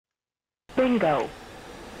Bingo.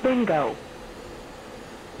 Bingo.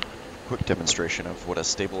 Quick demonstration of what a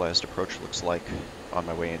stabilized approach looks like on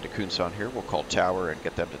my way into Kunsan here. We'll call tower and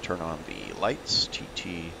get them to turn on the lights.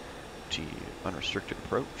 T unrestricted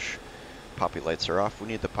approach. PAPI lights are off. We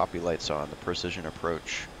need the PAPI lights on. The precision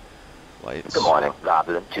approach lights. Good morning.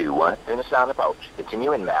 Goblin 2-1. Finish sound approach.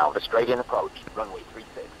 Continue inbound. A straight in approach. Runway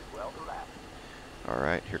 36. Well to left.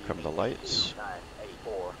 Alright, here come the lights.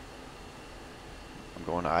 984. I'm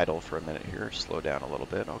going idle for a minute here. Slow down a little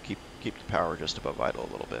bit. I'll keep the power just above idle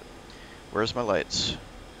a little bit. Where's my lights?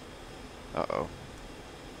 Uh-oh.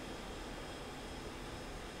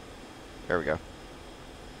 There we go.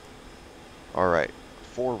 Alright,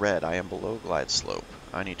 for red, I am below glide slope.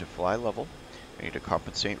 I need to fly level. I need to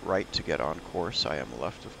compensate right to get on course. I am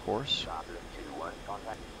left of course.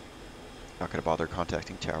 Not going to bother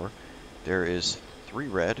contacting tower. There is 3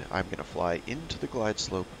 red. I'm going to fly into the glide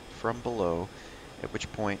slope from below, at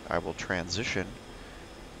which point I will transition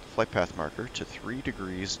the flight path marker to 3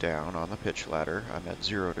 degrees down on the pitch ladder. I'm at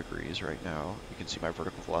 0 degrees right now. You can see my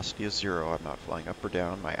vertical velocity is 0. I'm not flying up or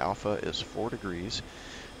down. My alpha is 4 degrees.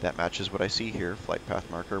 That matches what I see here. Flight path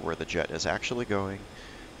marker where the jet is actually going.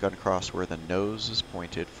 Gun cross where the nose is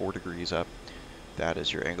pointed 4 degrees up. That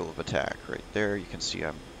is your angle of attack right there. You can see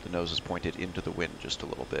the nose is pointed into the wind just a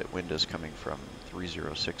little bit. Wind is coming from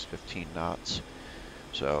 306, 15 knots.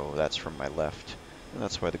 So that's from my left. And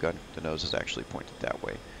that's why the nose is actually pointed that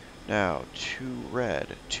way. Now, 2 red,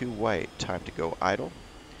 2 white. Time to go idle.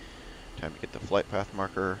 Time to get the flight path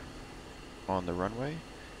marker on the runway.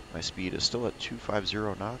 My speed is still at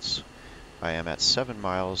 250 knots. I am at 7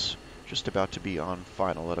 miles, just about to be on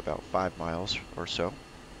final at about 5 miles or so.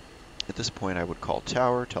 At this point I would call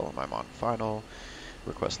tower, tell them I'm on final,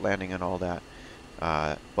 request landing and all that.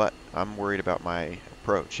 But I'm worried about my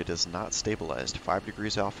approach. It is not stabilized. 5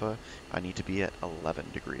 degrees alpha, I need to be at 11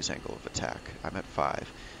 degrees angle of attack. I'm at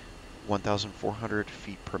 5. 1,400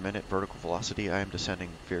 feet per minute vertical velocity. I am descending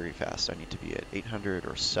very fast. I need to be at 800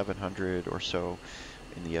 or 700 or so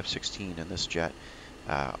in the F-16 in this jet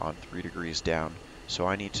on 3 degrees down. So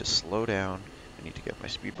I need to slow down. I need to get my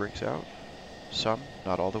speed brakes out. Some,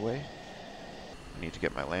 not all the way. I need to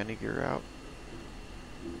get my landing gear out.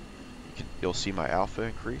 You'll see my alpha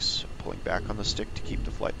increase. I'm pulling back on the stick to keep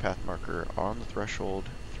the flight path marker on the threshold,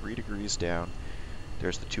 3 degrees down.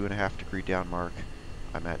 There's the 2.5 degree down mark.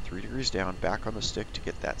 I'm at 3 degrees down, back on the stick to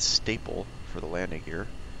get that staple for the landing gear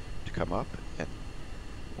to come up. And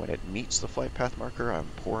when it meets the flight path marker, I'm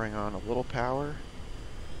pouring on a little power.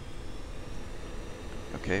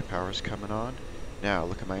 Okay, power's coming on. Now,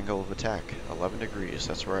 look at my angle of attack, 11 degrees.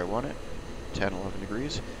 That's where I want it, 10, 11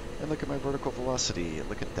 degrees. And look at my vertical velocity.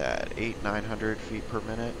 Look at that, 900 feet per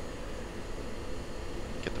minute.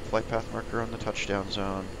 Get the flight path marker on the touchdown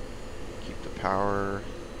zone. Keep the power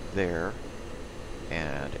there.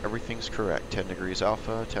 And everything's correct. 10 degrees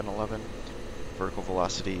alpha, 10, 11. Vertical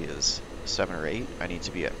velocity is 7 or 8. I need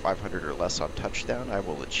to be at 500 or less on touchdown. I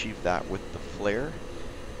will achieve that with the flare.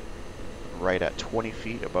 Right at 20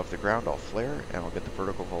 feet above the ground, I'll flare, and I'll get the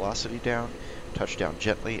vertical velocity down. Touchdown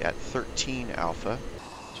gently at 13 alpha.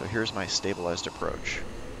 So here's my stabilized approach.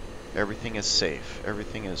 Everything is safe.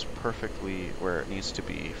 Everything is perfectly where it needs to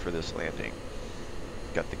be for this landing.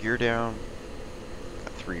 Got the gear down.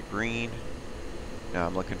 Got 3 green. Now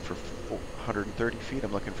I'm looking for 130 feet.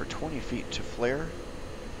 I'm looking for 20 feet to flare.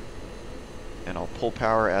 And I'll pull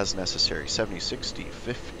power as necessary. 70, 60,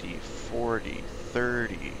 50, 40,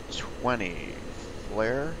 30, 20,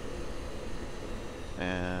 flare.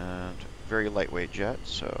 And very lightweight jet,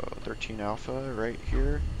 so 13 alpha right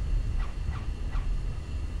here.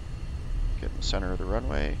 Get in the center of the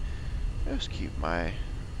runway. Just keep my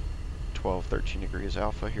 12, 13 degrees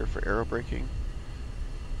alpha here for aero braking.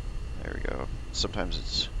 There we go. Sometimes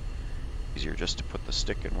it's easier just to put the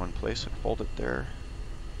stick in one place and hold it there.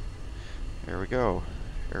 There we go,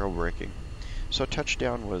 aero braking. So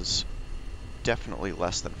touchdown was definitely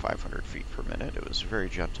less than 500 feet per minute. It was very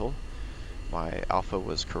gentle. My alpha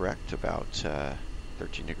was correct, about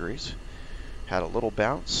 13 degrees. Had a little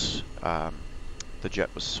bounce. The jet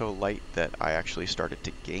was so light that I actually started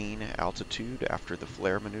to gain altitude after the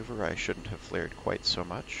flare maneuver. I shouldn't have flared quite so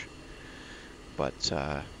much, but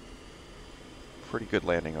pretty good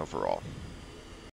landing overall.